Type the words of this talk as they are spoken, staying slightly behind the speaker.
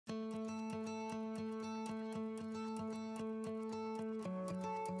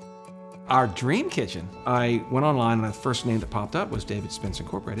Our dream kitchen, I went online and the first name that popped up was David Spence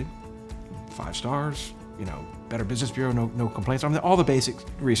Incorporated. 5 stars, you know, Better Business Bureau, no complaints. I mean, all the basic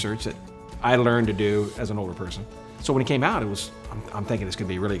research that I learned to do as an older person. So when it came out, I'm thinking it's gonna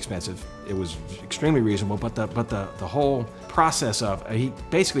be really expensive. It was extremely reasonable, but the whole process of, he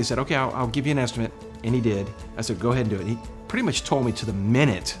basically said, okay, I'll give you an estimate, and he did. I said, go ahead and do it. He pretty much told me to the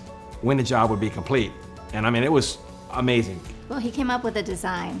minute when the job would be complete. And I mean, it was amazing. Well, he came up with a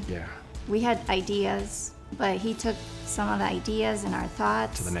design. Yeah. We had ideas, but he took some of the ideas and our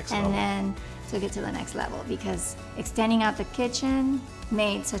thoughts to the next level. And then took it to the next level, because extending out the kitchen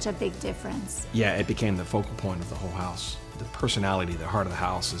made such a big difference. Yeah, it became the focal point of the whole house. The personality, the heart of the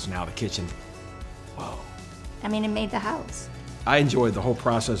house is now the kitchen. Whoa. I mean, it made the house. I enjoyed the whole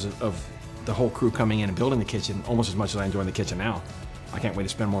process of the whole crew coming in and building the kitchen almost as much as I enjoy the kitchen now. I can't wait to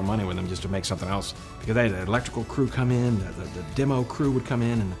spend more money with them just to make something else. Because they had the electrical crew come in, the demo crew would come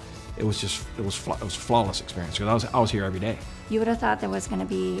in, and it was a flawless experience, because I was here every day. You would have thought there was going to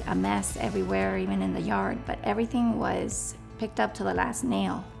be a mess everywhere, even in the yard, but everything was picked up to the last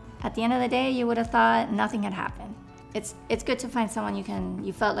nail. At the end of the day, you would have thought nothing had happened. It's good to find someone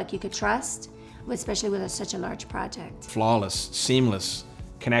you felt like you could trust, especially with such a large project. Flawless, seamless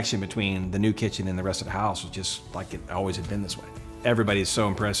connection between the new kitchen and the rest of the house was just like it always had been this way. Everybody is so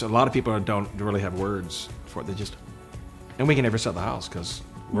impressed. A lot of people don't really have words for it. They just, and we can never sell the house because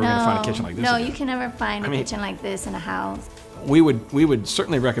we're going to find a kitchen like this. No, again. you can never find a kitchen like this in a house. We would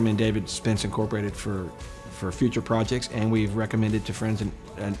certainly recommend David Spence Incorporated for future projects, and we've recommended to friends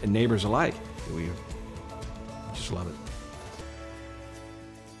and neighbors alike. We just love it.